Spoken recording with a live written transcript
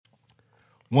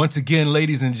Once again,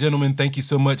 ladies and gentlemen, thank you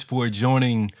so much for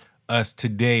joining us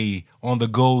today on the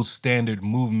Gold Standard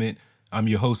Movement. I'm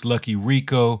your host, Lucky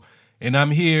Rico, and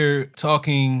I'm here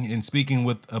talking and speaking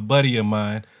with a buddy of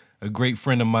mine, a great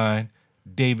friend of mine,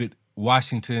 David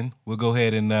Washington. We'll go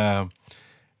ahead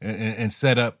and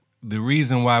set up the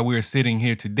reason why we're sitting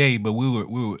here today, but we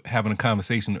were having a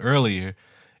conversation earlier,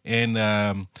 and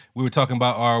we were talking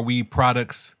about, are we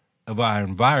products of our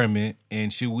environment,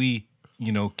 and should we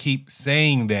keep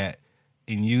saying that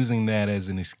and using that as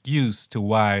an excuse to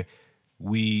why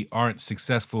we aren't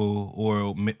successful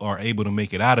or are able to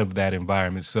make it out of that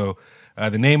environment. So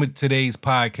the name of today's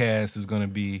podcast is going to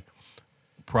be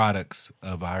Products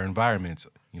of Our Environments.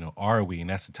 Are we? And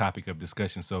that's the topic of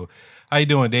discussion. So how you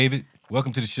doing, David?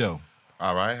 Welcome to the show.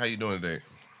 All right, how you doing today?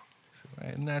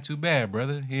 Not too bad,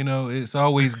 brother. It's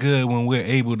always good when we're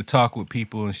able to talk with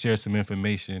people and share some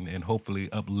information and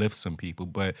hopefully uplift some people.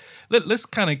 But let's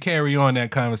kind of carry on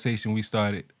that conversation we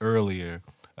started earlier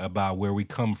about where we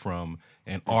come from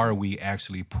and are we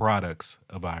actually products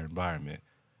of our environment?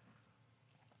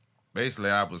 Basically,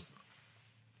 I was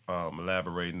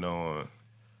elaborating on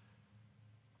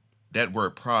that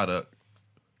word product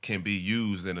can be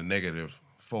used in a negative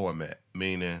format,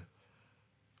 meaning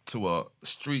to a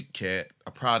street cat,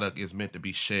 a product is meant to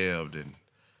be shelved and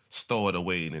stored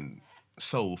away and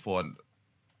sold for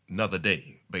another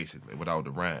day, basically, without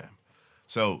the rhyme.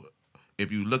 So if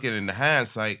you look at it in the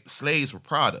hindsight, slaves were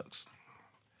products.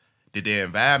 Did their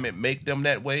environment make them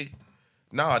that way?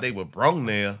 No, they were brung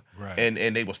there, right.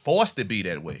 and they were forced to be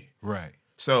that way. Right.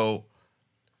 So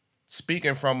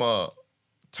speaking from a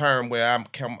term where I'm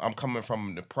coming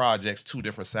from the projects, two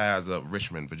different sides of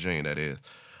Richmond, Virginia, that is.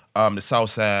 The South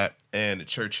Side and the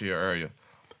Churchill area.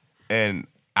 And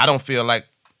I don't feel like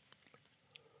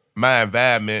my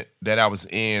environment that I was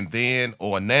in then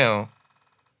or now,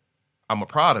 I'm a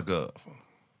product of.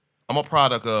 I'm a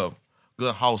product of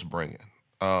good house bringing.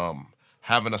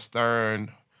 Having a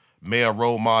stern male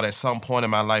role model at some point in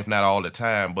my life, not all the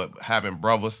time, but having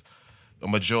brothers the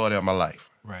majority of my life.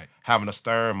 Right. Having a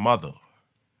stern mother.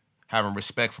 Having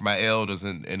respect for my elders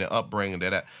and the upbringing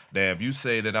that if you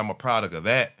say that I'm a product of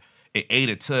that, it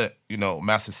aided to,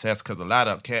 my success because a lot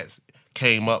of cats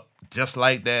came up just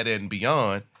like that and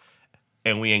beyond,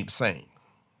 and we ain't the same.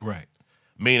 Right.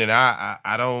 Meaning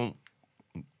I don't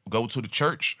go to the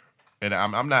church, and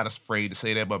I'm not afraid to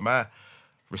say that, but my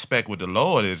respect with the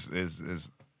Lord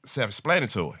is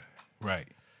self-explanatory. Right.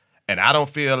 And I don't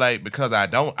feel like because I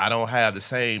don't have the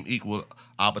same equal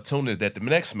opportunity that the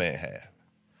next man has.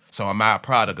 So am I a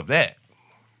product of that?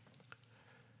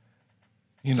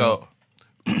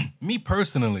 Me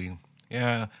personally,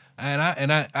 yeah,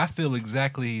 and I feel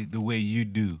exactly the way you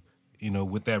do,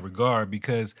 with that regard,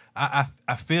 because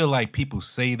I feel like people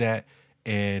say that,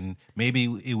 and maybe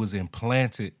it was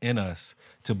implanted in us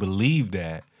to believe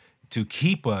that, to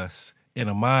keep us in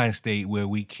a mind state where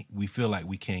we feel like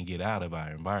we can't get out of our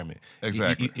environment.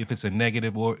 Exactly. If it's a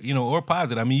negative or or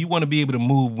positive. I mean, you want to be able to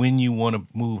move when you want to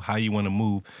move, how you want to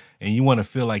move, and you want to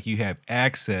feel like you have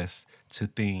access to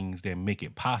things that make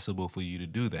it possible for you to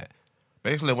do that.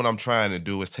 Basically, what I'm trying to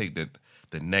do is take the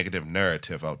negative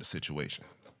narrative out of the situation.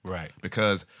 Right.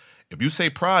 Because if you say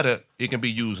product, it can be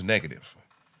used negative.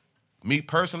 Me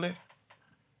personally,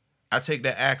 I take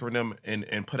that acronym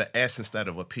and put an S instead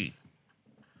of a P.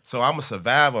 So I'm a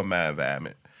survivor of my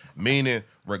environment, meaning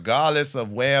regardless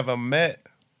of wherever I'm at,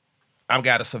 I've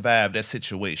got to survive that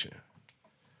situation.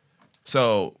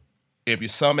 So if you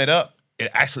sum it up,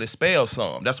 it actually spells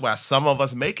some. That's why some of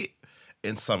us make it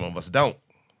and some of us don't.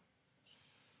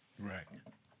 Right.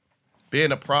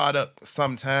 Being a product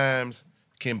sometimes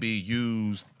can be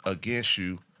used against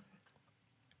you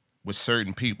with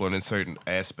certain people and in certain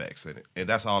aspects in it. And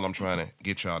that's all I'm trying to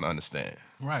get y'all to understand.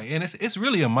 Right. And it's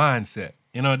really a mindset.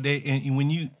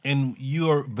 When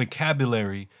your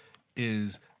vocabulary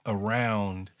is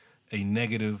around a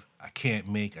negative, I can't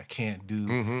make, I can't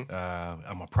do,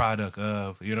 I'm a product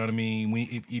of, you know what I mean?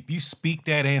 If you speak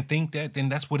that and think that, then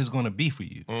that's what it's going to be for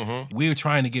you. We're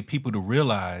trying to get people to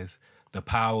realize the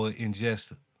power in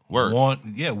just words.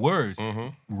 Words.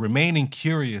 Remaining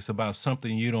curious about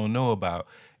something you don't know about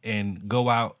and go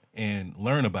out and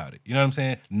learn about it. You know what I'm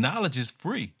saying? Knowledge is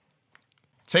free.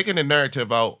 Taking the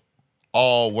narrative out,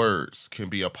 all words can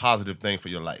be a positive thing for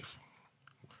your life.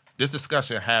 This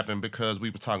discussion happened because we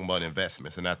were talking about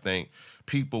investments, and I think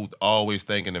people always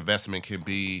think an investment can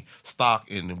be stock,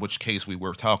 in which case we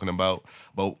were talking about,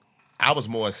 but I was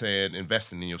more saying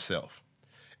investing in yourself.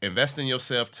 Invest in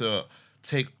yourself to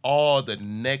take all the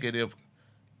negative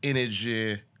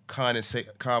energy,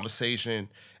 conversation,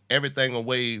 everything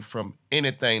away from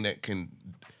anything that can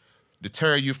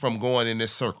deter you from going in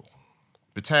this circle.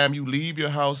 The time you leave your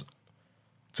house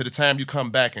to the time you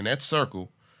come back in that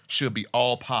circle should be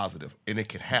all positive, and it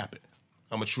can happen.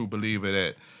 I'm a true believer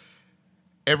that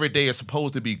every day is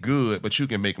supposed to be good, but you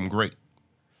can make them great.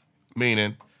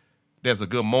 Meaning, there's a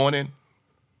good morning,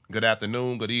 good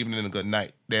afternoon, good evening, and a good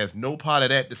night. There's no part of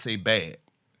that to say bad.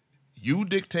 You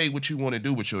dictate what you want to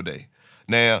do with your day.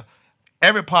 Now,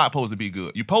 every part supposed to be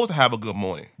good. You're supposed to have a good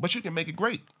morning, but you can make it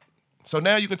great. So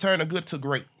now you can turn a good to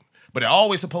great. But it's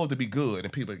always supposed to be good,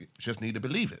 and people just need to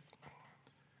believe it.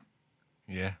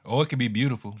 Yeah. Or it could be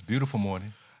beautiful. Beautiful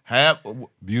morning.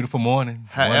 Beautiful morning.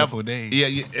 Wonderful day.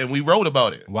 Yeah, and we wrote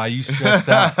about it. While you stressed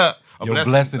out, your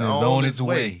blessing is on its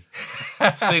way.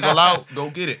 Single out, go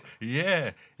get it.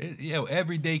 Yeah.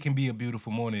 Every day can be a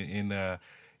beautiful morning. And,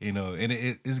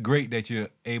 it's great that you're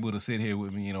able to sit here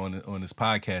with me, on this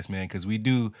podcast, man, because we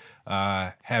do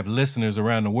have listeners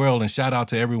around the world. And shout out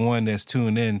to everyone that's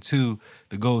tuned in to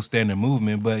the Gold Standard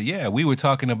Movement. But, yeah, we were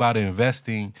talking about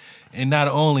investing in not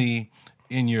only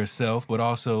in yourself, but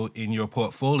also in your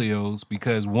portfolios,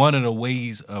 because one of the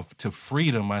ways to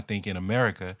freedom, I think, in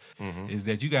America is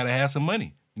that you got to have some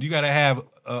money. You got to have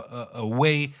a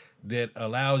way that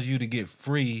allows you to get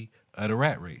free of the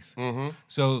rat race.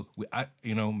 So,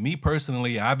 me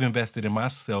personally, I've invested in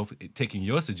myself, taking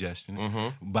your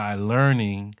suggestion, by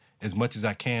learning as much as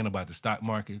I can about the stock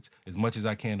markets, as much as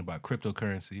I can about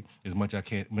cryptocurrency, as much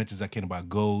as I can about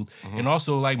gold, and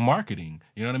also like marketing.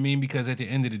 You know what I mean? Because at the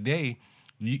end of the day,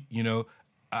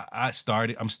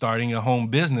 I'm starting a home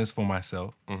business for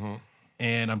myself,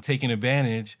 and I'm taking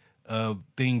advantage of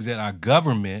things that our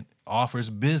government offers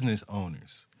business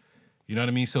owners. You know what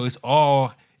I mean? So it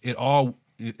all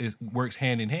works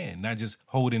hand in hand, not just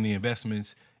holding the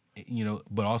investments,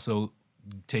 but also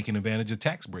taking advantage of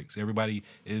tax breaks. Everybody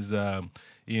is, on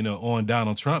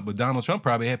Donald Trump, but Donald Trump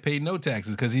probably had paid no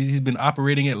taxes because he's been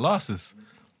operating at losses.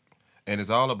 And it's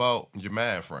all about your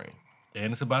mind frame.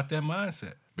 And it's about that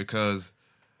mindset. Because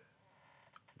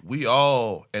we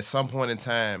all, at some point in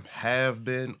time, have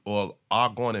been or are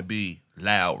going to be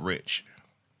loud rich.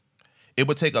 It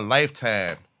would take a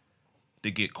lifetime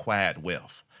to get quiet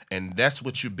wealth. And that's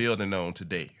what you're building on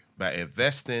today by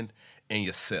investing in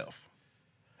yourself.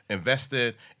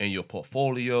 Investing in your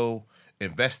portfolio,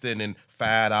 investing in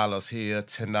 $5 here,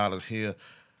 $10 here.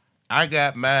 I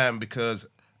got mine because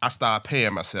I started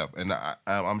paying myself. And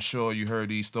I'm sure you heard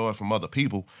these stories from other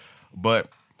people. But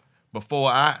before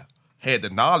I had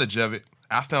the knowledge of it,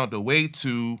 I found a way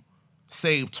to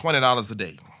save $20 a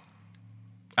day.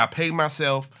 I paid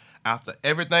myself, after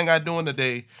everything I do in the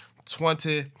day,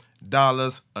 $20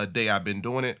 a day. I've been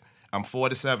doing it. I'm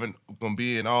 47, going to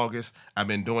be in August. I've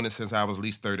been doing it since I was at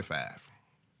least 35.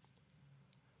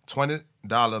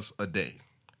 $20 a day.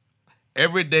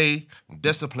 Every day,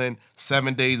 discipline,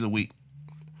 7 days a week.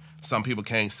 Some people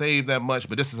can't save that much,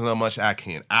 but this is how much I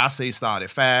can. I say start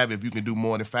at 5 if you can do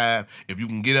more than 5. If you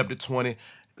can get up to 20,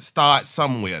 start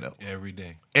somewhere, though. Every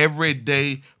day. Every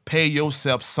day, pay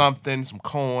yourself something, some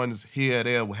coins here,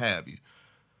 there, what have you.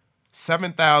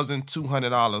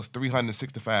 $7,200,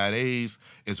 365 days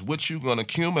is what you're going to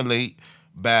accumulate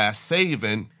by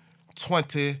saving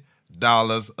 $20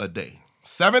 a day.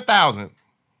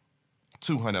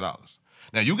 $7,200.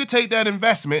 Now, you can take that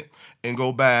investment and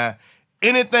go buy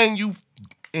anything you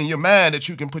in your mind that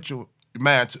you can put your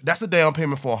mind to. That's a down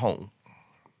payment for a home.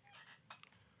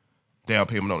 Down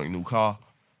payment on a new car,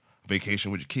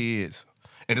 vacation with your kids.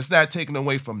 And it's not taken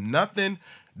away from nothing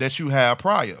that you had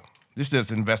prior. This is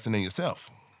just investing in yourself.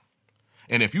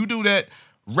 And if you do that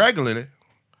regularly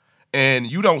and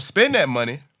you don't spend that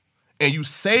money and you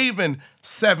saving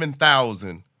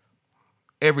 $7,000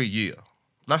 every year,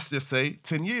 let's just say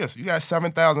 10 years, you got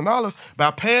 $7,000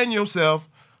 by paying yourself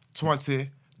 $20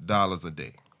 a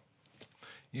day.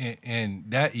 Yeah, and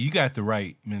that you got the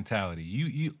right mentality.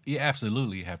 You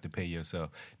absolutely have to pay yourself.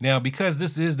 Now, because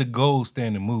this is the gold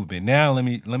standard movement. Now, let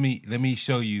me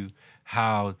show you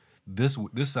how this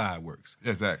side works.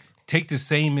 Exactly. Take the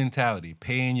same mentality,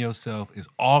 paying yourself as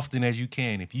often as you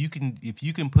can. If you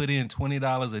can put in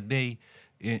 $20 a day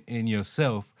in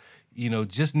yourself,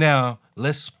 just now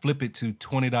let's flip it to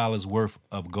 $20 worth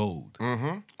of gold.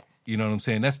 Mm-hmm. You know what I'm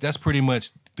saying? That's pretty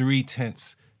much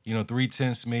 3/10.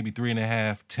 3/10, maybe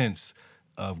 3.5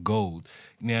 of gold.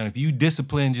 Now, if you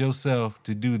disciplined yourself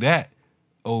to do that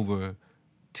over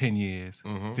 10 years,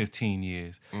 15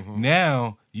 years,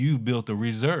 now you've built a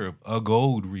reserve, a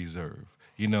gold reserve,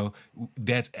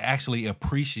 that's actually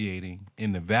appreciating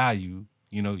in the value.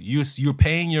 You're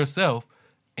paying yourself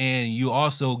and you're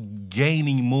also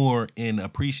gaining more in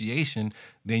appreciation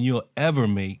than you'll ever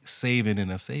make saving in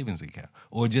a savings account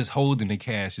or just holding the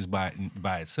cash just by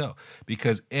itself.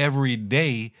 Because every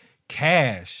day,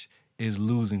 cash is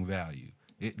losing value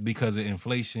because of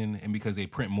inflation and because they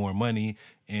print more money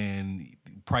and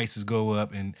prices go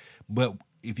up. But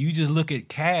if you just look at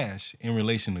cash in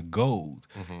relation to gold,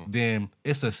 then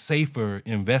it's a safer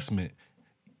investment.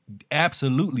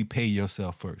 Absolutely pay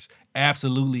yourself first.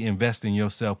 Absolutely invest in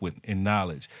yourself in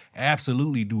knowledge.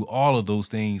 Absolutely do all of those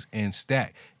things and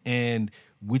stack. And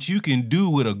what you can do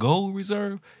with a gold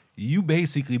reserve, you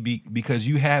basically because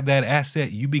you have that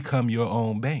asset, you become your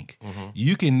own bank.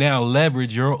 You can now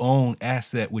leverage your own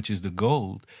asset, which is the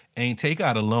gold, and take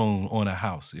out a loan on a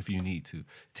house if you need to.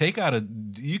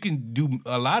 You can do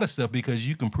a lot of stuff because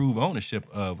you can prove ownership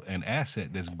of an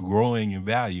asset that's growing in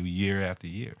value year after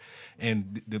year.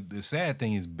 And the sad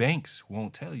thing is banks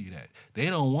won't tell you that. They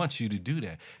don't want you to do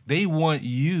that. They want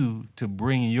you to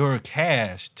bring your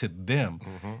cash to them,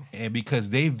 and because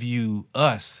they view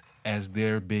us as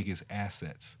their biggest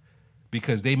assets,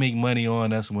 because they make money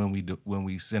on us when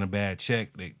we send a bad check.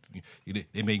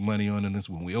 They make money on us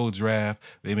when we overdraft.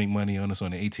 They make money on us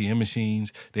on the ATM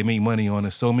machines. They make money on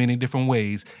us so many different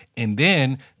ways. And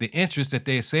then the interest that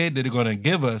they said that they're going to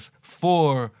give us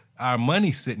for our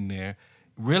money sitting there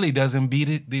really doesn't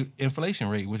beat the inflation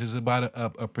rate, which is about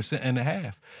a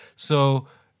 1.5%. So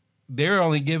they're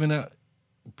only giving up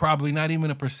probably not even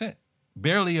 1%.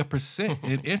 Barely 1%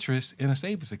 in interest in a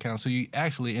savings account. So you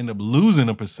actually end up losing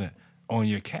 1% on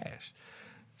your cash.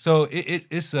 So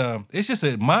it's just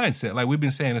a mindset. Like we've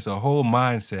been saying, it's a whole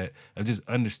mindset of just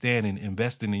understanding,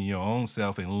 investing in your own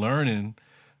self and learning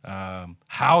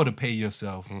how to pay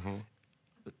yourself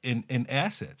in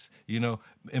assets.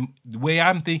 And the way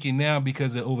I'm thinking now,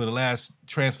 because over the last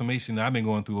transformation I've been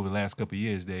going through over the last couple of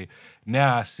years, Dave,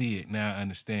 now I see it. Now I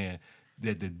understand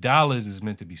that the dollars is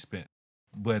meant to be spent.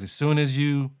 But as soon as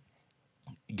you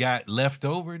got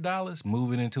leftover dollars,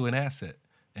 move it into an asset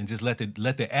and just let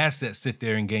the asset sit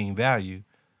there and gain value,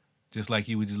 just like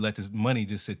you would just let this money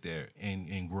just sit there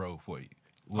and grow for you.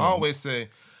 I always say,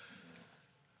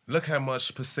 look how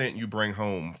much percent you bring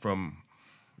home from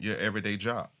your everyday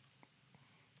job.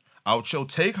 Out your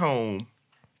take home,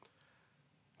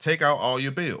 take out all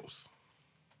your bills.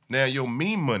 Now your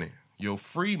me money, your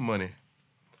free money,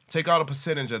 take out a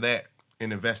percentage of that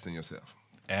and invest in yourself.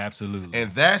 Absolutely.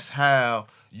 And that's how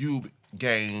you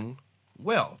gain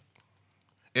wealth.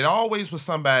 It always was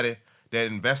somebody that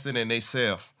invested in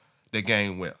themselves that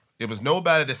gained wealth. It was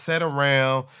nobody that sat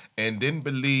around and didn't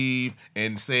believe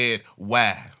and said,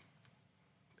 why?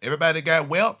 Everybody that got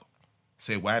wealth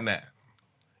said, why not?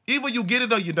 Either you get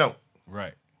it or you don't.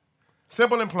 Right.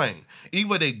 Simple and plain.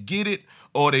 Either they get it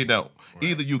or they don't. Right.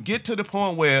 Either you get to the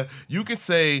point where you can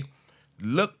say,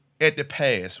 look at the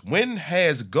past. When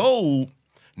has gold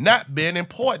not been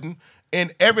important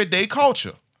in everyday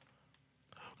culture?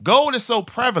 Gold is so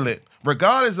prevalent,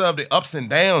 regardless of the ups and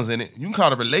downs in it. You can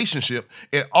call it a relationship.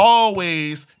 It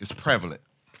always is prevalent.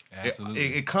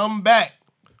 Absolutely. It come back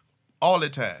all the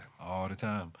time. All the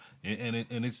time.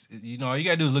 And it's all you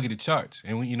gotta do is look at the charts,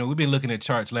 and we've been looking at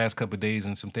charts last couple of days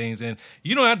and some things, and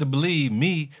you don't have to believe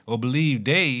me or believe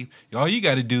Dave. All you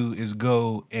got to do is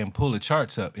go and pull the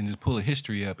charts up and just pull a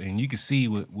history up, and you can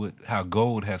see how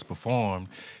gold has performed.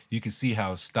 You can see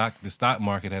how the stock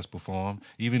market has performed,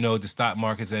 even though the stock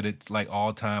market's at its like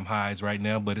all-time highs right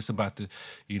now, but it's about to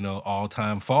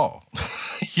all-time fall.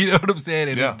 You know what I'm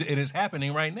saying? And it's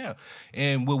happening right now,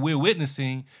 and what we're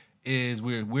witnessing is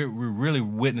we're really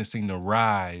witnessing the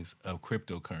rise of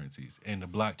cryptocurrencies and the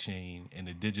blockchain and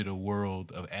the digital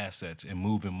world of assets and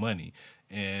moving money.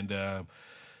 And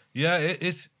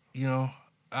it's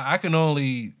I can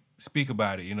only speak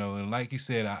about it, and like you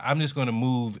said, I'm just going to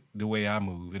move the way I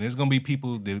move, and there's going to be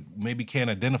people that maybe can't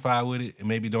identify with it and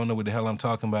maybe don't know what the hell I'm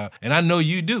talking about, and I know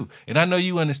you do, and I know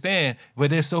you understand, but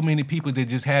there's so many people that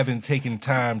just haven't taken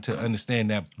time to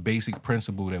understand that basic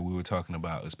principle that we were talking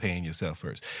about, is paying yourself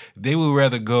first. They would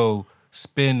rather go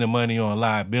spend the money on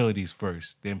liabilities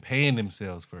first than paying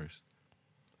themselves first.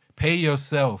 Pay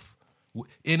yourself.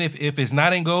 And if it's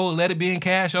not in gold, let it be in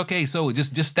cash. Okay, so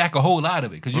just stack a whole lot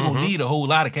of it, because you're going to need a whole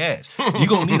lot of cash. You're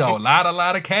going to need a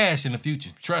lot of cash in the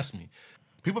future. Trust me.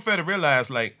 People fail to realize,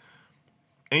 like,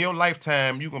 in your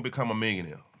lifetime, you're going to become a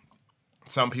millionaire.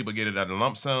 Some people get it at a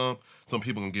lump sum. Some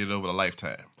people can get it over a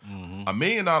lifetime. $1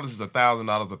 million is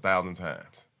 $1,000 1,000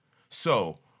 times.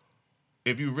 So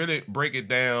if you really break it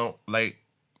down, like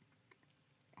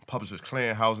Publishers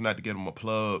Clearinghouse, not to give them a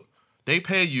plug, they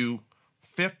pay you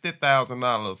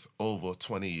 $50,000 over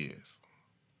 20 years.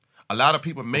 A lot of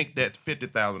people make that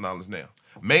 $50,000 now.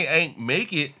 may ain't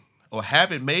make it or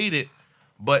haven't made it,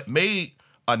 but made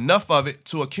enough of it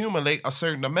to accumulate a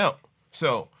certain amount.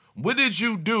 So, what did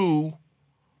you do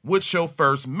with your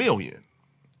first million?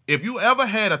 If you ever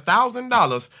had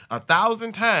 $1,000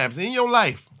 1,000 times in your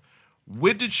life,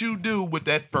 what did you do with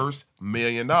that first $1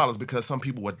 million? Because some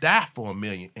people would die for $1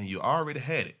 million, and you already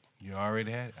had it. You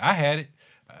already had it. I had it.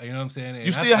 You know what I'm saying? And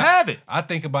you still have it. I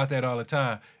think about that all the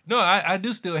time. No, I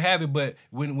do still have it, but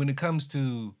when it comes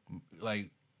to, like,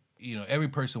 you know, every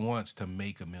person wants to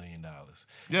make $1 million.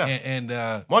 Yeah. And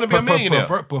want to be a millionaire.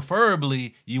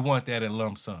 Preferably, you want that in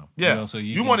lump sum. Yeah. You know, so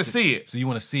you want to see it. So you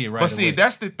want to see it right But see, away.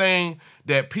 that's the thing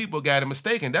that people got it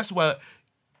mistaken. That's what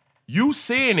you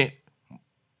seeing it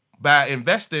by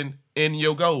investing in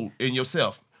your gold, in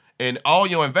yourself, and all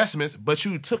your investments, but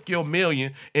you took your $1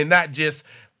 million and not just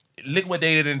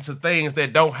liquidated into things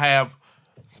that don't have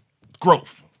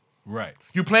growth. Right.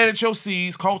 You planted your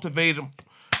seeds, cultivated them,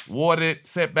 watered it,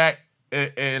 set back,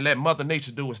 and let Mother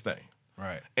Nature do its thing.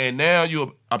 Right. And now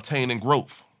you're obtaining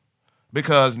growth.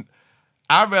 Because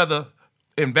I'd rather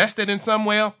invest it in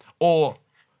somewhere or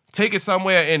take it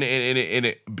somewhere and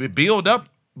it build up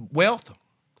wealth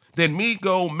than me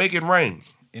go make it rain.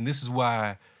 And this is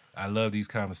why I love these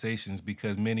conversations,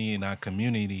 because many in our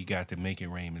community got the make it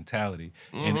rain mentality.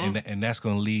 And that's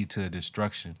going to lead to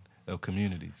destruction of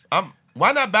communities.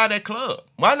 Why not buy that club?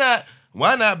 Why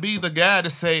not be the guy to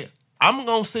say, I'm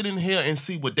going to sit in here and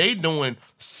see what they doing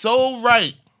so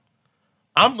right,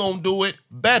 I'm going to do it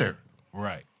better.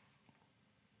 Right.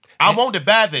 I want to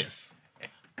buy this.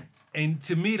 And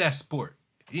to me, that's sport.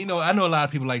 You know, I know a lot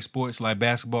of people like sports, like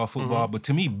basketball, football, but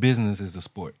to me, business is a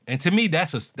sport. And to me,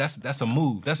 that's a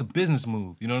move. That's a business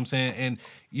move. You know what I'm saying? And,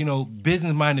 you know,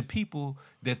 business-minded people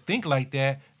that think like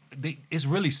that, it's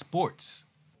really sports.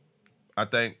 I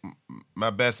think my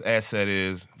best asset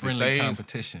is friendly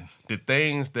competition. The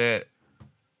things that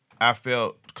I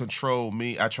felt control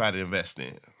me, I try to invest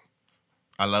in.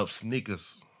 I love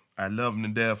sneakers. I love them to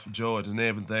death, George and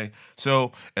everything.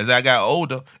 So as I got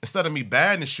older, instead of me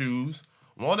buying the shoes,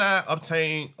 won't I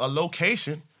obtain a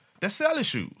location that sells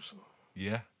shoes?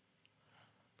 Yeah.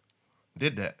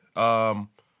 Did that.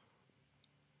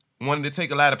 Wanted to take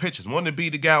a lot of pictures. Wanted to be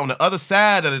the guy on the other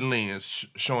side of the lens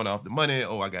showing off the money.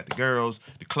 Oh, I got the girls,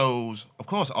 the clothes. Of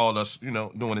course, all us, you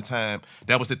know, during the time,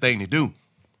 that was the thing to do.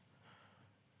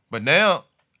 But now,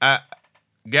 I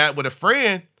got with a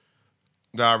friend,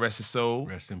 God rest his soul.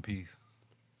 Rest in peace.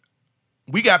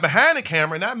 We got behind the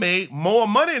camera and I made more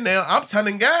money now. I'm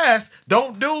telling guys,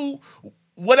 don't do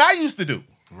what I used to do.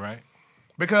 Right.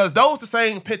 Because those the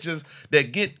same pictures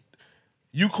that get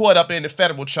you caught up in the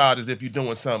federal charges if you're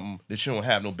doing something that you don't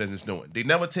have no business doing. They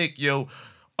never take your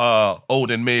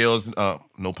Olden Mills,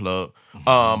 no plug,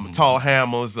 Tall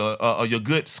Hammers, or your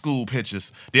good school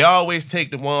pictures. They always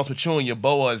take the ones with you and your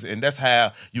boys, and that's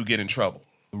how you get in trouble.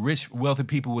 Rich, wealthy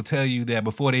people will tell you that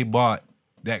before they bought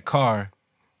that car,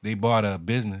 they bought a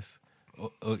business,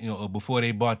 or before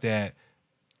they bought that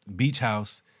beach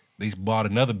house, they bought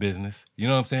another business. You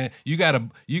know what I'm saying? You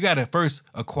gotta first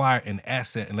acquire an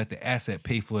asset and let the asset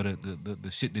pay for the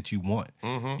shit that you want.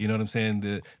 Mm-hmm. You know what I'm saying?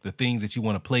 The things that you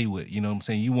want to play with. You know what I'm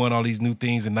saying? You want all these new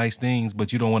things and nice things,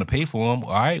 but you don't want to pay for them.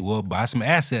 All right, well, buy some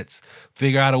assets.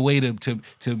 Figure out a way to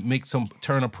make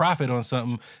turn a profit on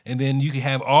something, and then you can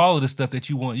have all of the stuff that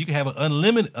you want. You can have an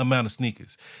unlimited amount of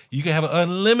sneakers. You can have an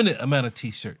unlimited amount of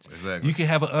t-shirts. Exactly. You can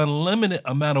have an unlimited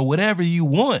amount of whatever you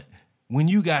want. When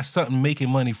you got something making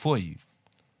money for you,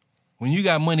 when you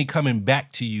got money coming back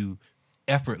to you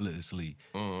effortlessly,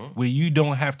 where you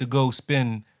don't have to go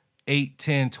spend 8,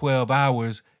 10, 12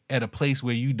 hours at a place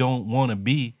where you don't want to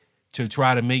be to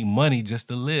try to make money just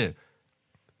to live.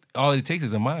 All it takes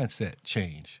is a mindset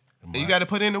change. You got to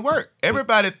put in the work.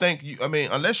 Everybody think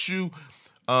unless you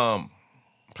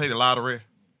play the lottery,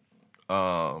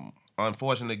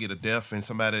 unfortunately get a death and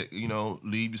somebody,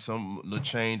 leave you some little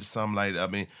change or something like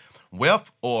that.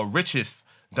 Wealth or riches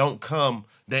don't come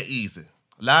that easy.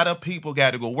 A lot of people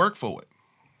got to go work for it.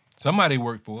 Somebody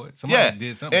worked for it. Somebody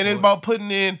did something. And it's about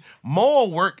putting in more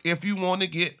work if you want to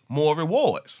get more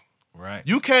rewards. Right.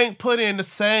 You can't put in the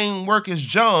same work as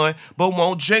John, but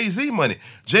want Jay-Z money.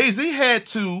 Jay-Z had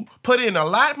to put in a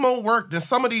lot more work than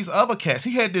some of these other cats.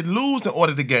 He had to lose in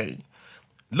order to gain.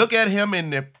 Look at him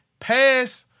in the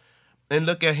past and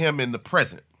look at him in the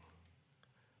present.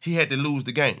 He had to lose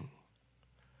the game.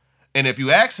 And if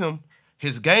you ask him,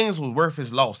 his gains was worth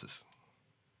his losses.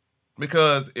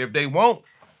 Because if they won't,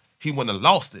 he wouldn't have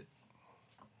lost it.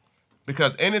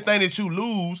 Because anything that you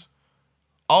lose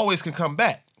always can come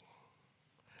back.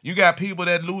 You got people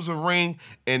that lose a ring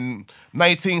in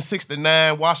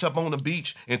 1969, wash up on the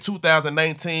beach in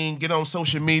 2019, get on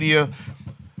social media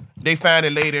They find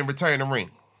it later and return the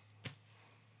ring.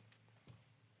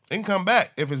 It can come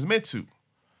back if it's meant to.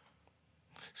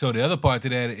 So the other part to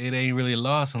that, it ain't really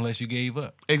lost unless you gave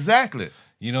up. Exactly.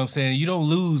 You know what I'm saying? You don't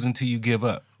lose until you give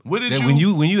up. What did When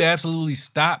you absolutely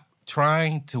stop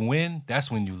trying to win, that's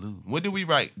when you lose. What did we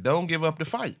write? Don't give up the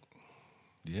fight.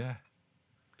 Yeah.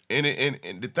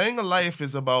 And the thing of life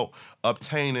is about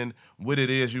obtaining what it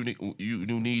is you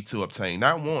need to obtain.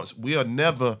 Not once. We'll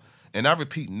never, and I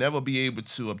repeat, never be able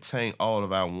to obtain all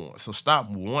of our wants. So stop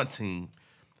wanting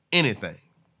anything.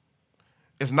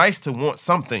 It's nice to want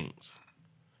some things,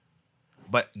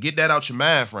 but get that out your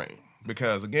mind frame.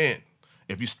 Because again,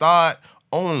 if you start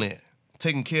only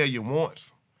taking care of your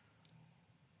wants,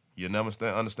 you'll never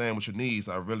understand what your needs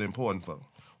are really important for.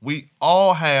 We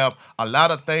all have a lot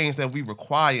of things that we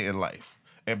require in life.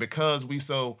 And because we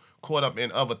so caught up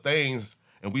in other things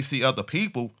and we see other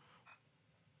people,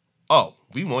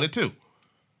 we want it too.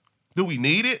 Do we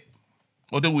need it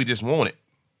or do we just want it?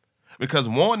 Because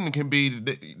wanting can be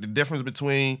the difference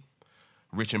between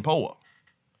rich and poor,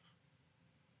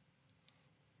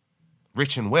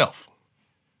 rich and wealth.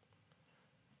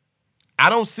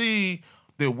 I don't see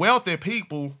the wealthy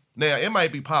people, now it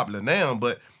might be popular now,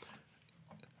 but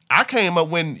I came up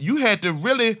when you had to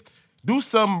really do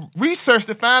some research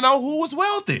to find out who was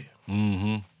wealthy.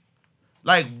 Mm-hmm.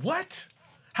 Like, what?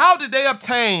 How did they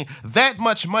obtain that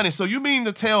much money? So you mean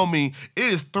to tell me it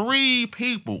is 3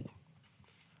 people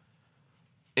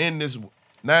in this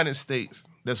United States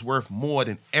that's worth more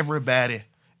than everybody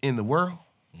in the world?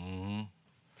 Mm-hmm.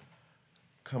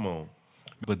 Come on.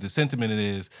 But the sentiment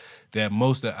is that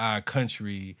most of our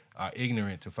country are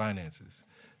ignorant to finances,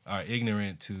 are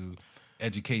ignorant to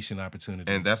education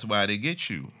opportunities. And that's why they get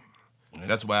you.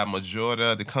 That's why a majority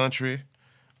of the country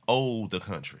owe the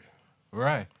country.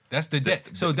 Right. That's the debt.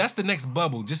 So that's the next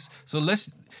bubble. In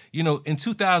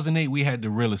 2008, we had the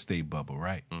real estate bubble,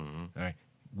 right? Mm-hmm. All right.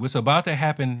 What's about to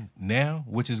happen now,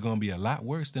 which is going to be a lot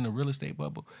worse than the real estate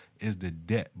bubble, is the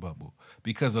debt bubble.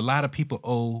 Because a lot of people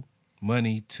owe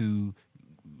money to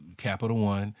Capital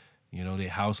One, their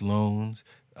house loans,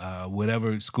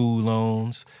 whatever school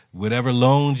loans, whatever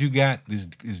loans you got is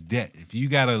debt. If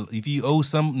you owe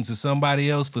something to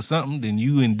somebody else for something, then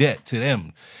you in debt to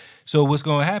them. So what's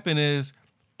going to happen is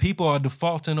people are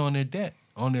defaulting on their debt,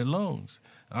 on their loans.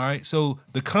 All right. So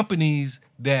the companies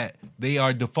that they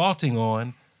are defaulting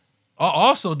on are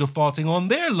also defaulting on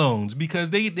their loans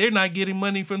because they're not getting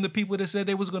money from the people that said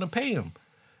they was going to pay them,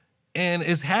 and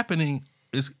it's happening.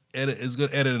 It's at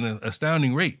an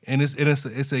astounding rate, and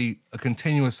it's a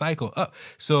continuous cycle up.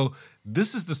 So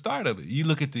this is the start of it. You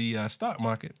look at the stock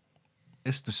market;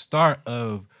 it's the start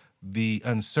of the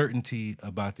uncertainty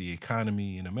about the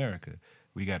economy in America.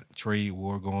 We got a trade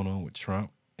war going on with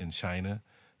Trump and China.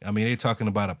 I mean, they're talking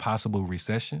about a possible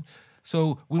recession.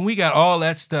 So when we got all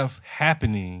that stuff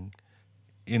happening,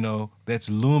 that's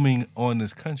looming on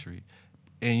this country,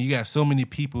 and you got so many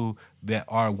people that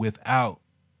are without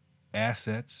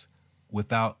assets,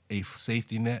 without a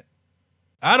safety net.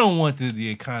 I don't want the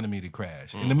economy to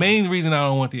crash. And the main reason I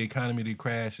don't want the economy to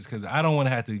crash is because I don't want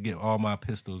to have to get all my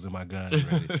pistols and my guns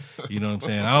ready. You know what I'm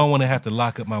saying? I don't want to have to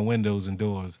lock up my windows and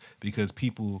doors because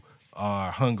people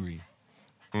are hungry.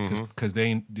 Because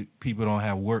people don't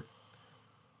have work.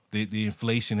 The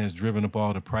inflation has driven up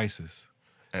all the prices.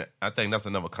 And I think that's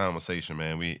another conversation,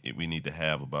 man. We need to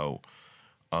have about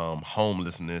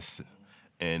homelessness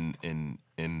and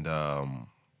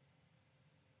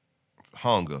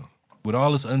hunger. With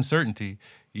all this uncertainty,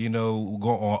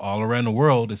 all around the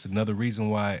world, it's another reason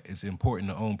why it's important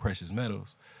to own precious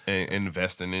metals and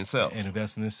investing in self.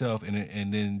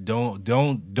 And then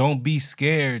don't be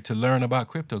scared to learn about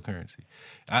cryptocurrency.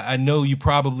 I know you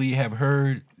probably have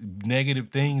heard negative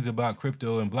things about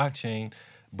crypto and blockchain,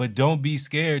 but don't be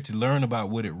scared to learn about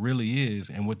what it really is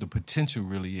and what the potential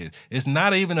really is. It's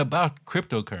not even about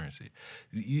cryptocurrency.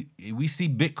 We see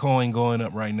Bitcoin going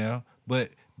up right now,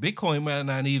 but Bitcoin might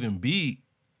not even be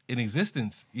in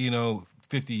existence,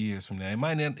 50 years from now.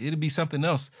 It'll be something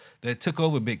else that took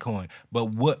over Bitcoin. But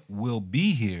what will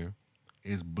be here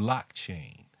is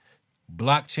blockchain.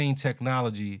 Blockchain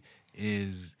technology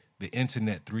is the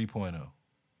Internet 3.0.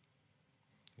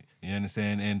 You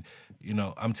understand? And,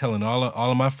 I'm telling all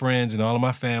of my friends and all of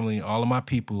my family, all of my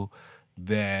people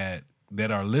that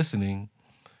are listening,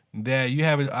 that you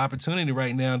have an opportunity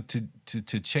right now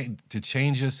to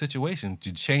change your situation,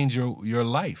 to change your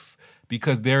life,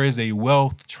 because there is a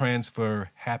wealth transfer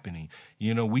happening.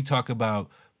 We talk about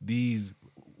these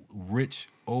rich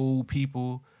old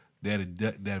people that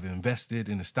have invested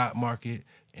in the stock market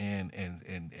and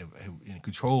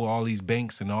control all these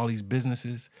banks and all these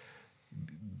businesses.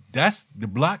 That's the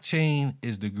blockchain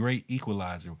is the great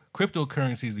equalizer.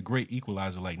 Cryptocurrency is the great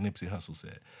equalizer, like Nipsey Hussle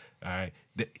said. All right,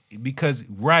 because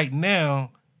right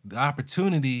now the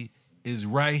opportunity is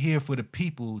right here for the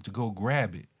people to go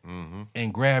grab it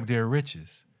and grab their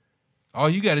riches. All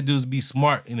you got to do is be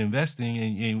smart in investing,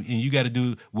 and you got to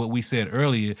do what we said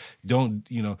earlier. Don't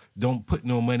put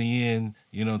no money in,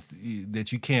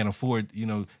 that you can't afford.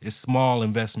 It's small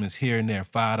investments here and there,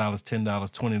 $5, $10,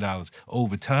 $20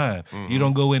 over time. You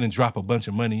don't go in and drop a bunch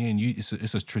of money in. It's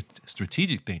a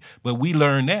strategic thing. But we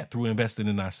learned that through investing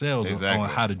in ourselves on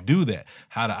how to do that,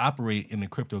 how to operate in the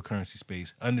cryptocurrency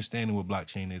space, understanding what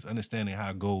blockchain is, understanding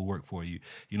how gold work for you.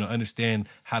 Understand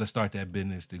how to start that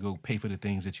business, to go pay for the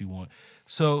things that you want.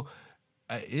 So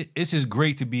it's just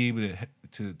great to be able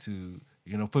to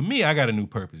for me, I got a new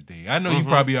purpose, Dave. I know you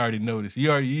probably already noticed.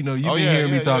 You've been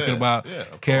hearing me talking about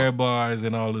Karatbars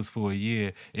and all this for a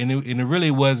year. And it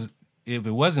really was, if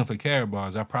it wasn't for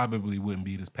Karatbars, I probably wouldn't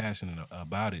be this passionate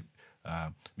about it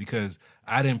because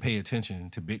I didn't pay attention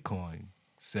to Bitcoin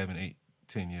 7, 8,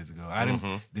 10 years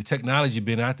ago. The technology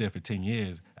been out there for 10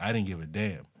 years. I didn't give a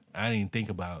damn. I didn't think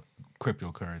about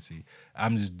cryptocurrency.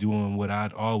 I'm just doing what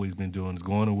I'd always been doing, is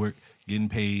going to work, getting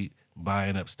paid,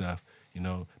 buying up stuff.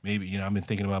 Maybe, I've been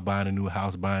thinking about buying a new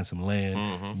house, buying some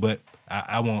land, but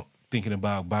I won't thinking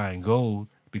about buying gold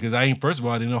because first of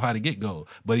all, I didn't know how to get gold.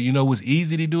 But what's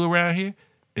easy to do around here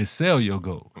is sell your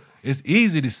gold. It's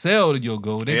easy to sell your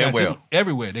gold. They got people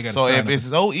everywhere. They got so if it's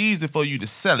so easy for you to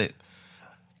sell it,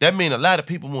 that means a lot of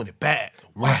people want it bad.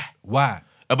 Why?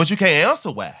 But you can't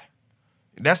answer why.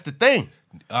 That's the thing.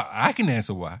 I can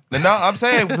answer why. No, I'm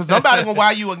saying because somebody gonna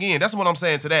why you again. That's what I'm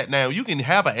saying to that. Now you can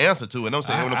have an answer to it. I'm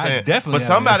saying what I'm saying. Definitely. But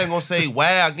somebody gonna say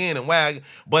why again and why.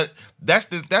 But that's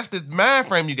the mind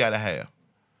frame you gotta have.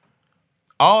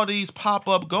 All these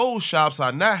pop-up gold shops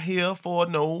are not here for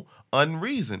no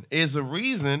unreason. It's a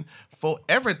reason for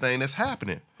everything that's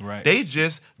happening. Right. They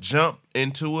just jumped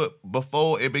into it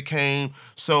before it became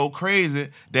so crazy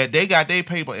that they got their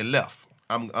paper and left.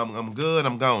 I'm good,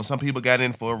 I'm gone. Some people got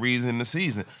in for a reason in the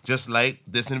season, just like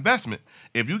this investment.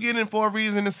 If you get in for a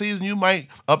reason in the season, you might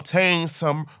obtain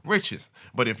some riches.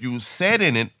 But if you set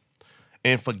in it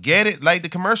and forget it, like the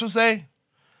commercials say,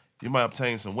 you might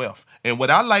obtain some wealth. And what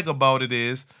I like about it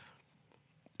is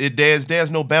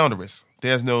there's no boundaries.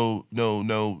 There's no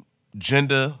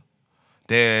gender,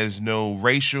 there's no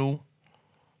racial,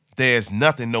 there's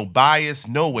nothing, no bias,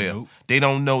 nowhere. Nope. They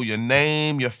don't know your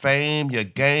name, your fame, your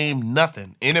game,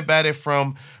 nothing. Anybody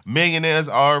from millionaires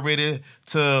already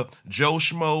to Joe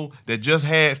Schmo that just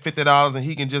had $50 and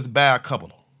he can just buy a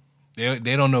couple. They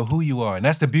don't know who you are. And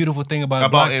that's the beautiful thing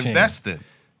about blockchain. Investing.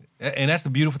 And that's the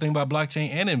beautiful thing about blockchain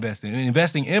and investing. And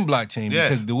investing in blockchain,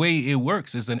 because the way it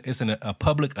works is a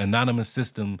public anonymous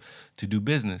system to do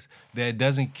business that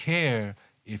doesn't care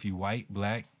if you're white,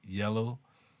 black, yellow,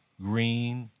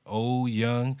 green, old,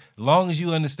 young, as long as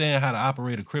you understand how to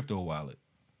operate a crypto wallet,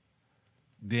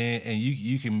 then and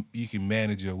you can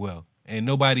manage your wealth, and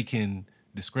nobody can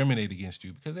discriminate against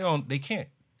you because they can't.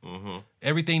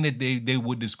 Everything that they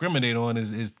would discriminate on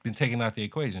is been taken out the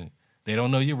equation. They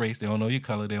don't know your race, they don't know your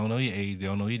color, they don't know your age, they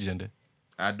don't know your gender.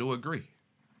 I do agree.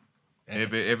 And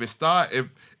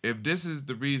if this is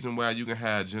the reason why you can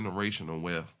have generational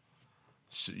wealth,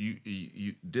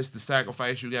 you this the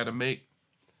sacrifice you got to make.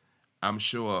 I'm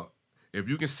sure if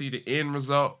you can see the end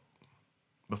result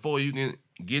before you can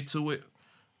get to it,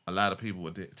 a lot of people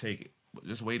would take it. But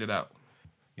just wait it out.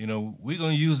 We're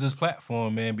going to use this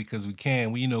platform, man, because we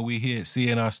can. We here at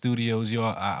CNR Studios.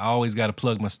 I always got to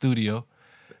plug my studio.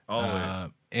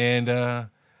 And I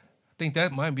think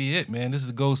that might be it, man. This is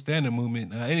the gold standard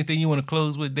movement. Anything you want to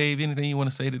close with, Dave? Anything you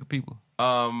want to say to the people?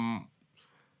 Want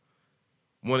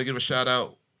to give a shout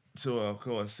out to, of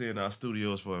course, CNR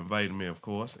Studios for inviting me, of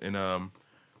course. And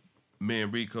me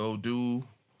and Rico do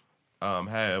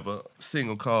have a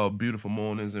single called Beautiful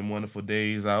Mornings and Wonderful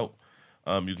Days out.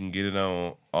 You can get it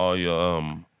on all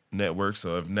your networks.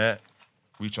 So if not,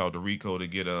 reach out to Rico to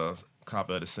get a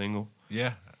copy of the single.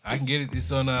 Yeah, I can get it.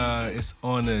 It's on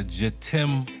the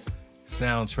Jatim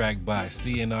soundtrack by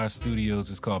CNR Studios.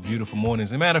 It's called Beautiful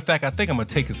Mornings. As a matter of fact, I think I'm going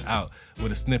to take us out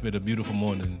with a snippet of Beautiful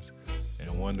Mornings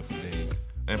and Wonderful Days.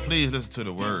 And please listen to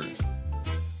the words.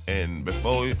 And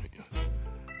before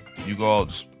you go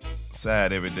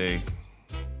outside every day,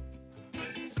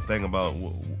 think about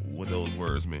what those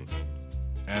words mean.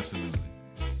 Absolutely.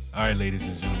 All right, ladies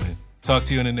and gentlemen. Talk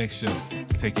to you on the next show.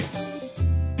 Take care.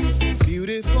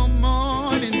 Beautiful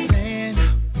mornings and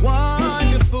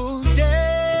wonderful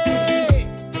day.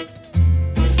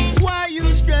 Why you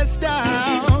stressed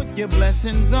out? Your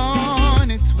blessings on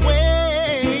its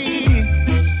way.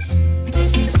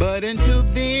 But until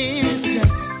then,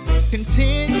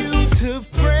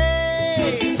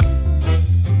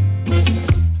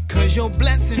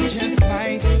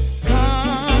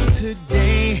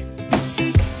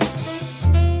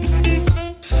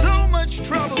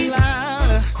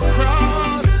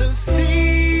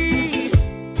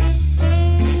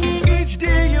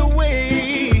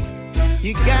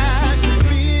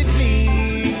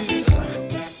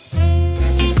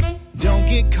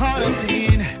 caught up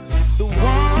in the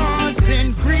wants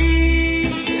and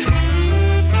greed.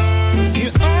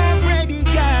 You already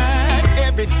got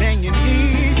everything you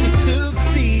need to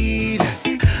succeed.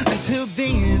 Until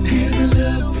then, here's a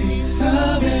little piece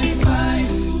of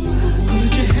advice.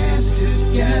 Put your hands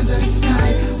together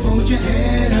tight. Hold your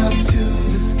head up to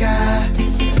the sky.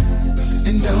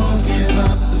 And don't give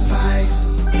up the fight.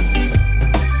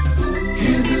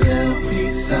 Here's a little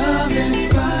piece of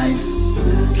advice.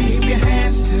 Keep your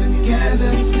hands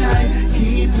together tight.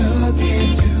 Keep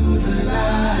looking to the light.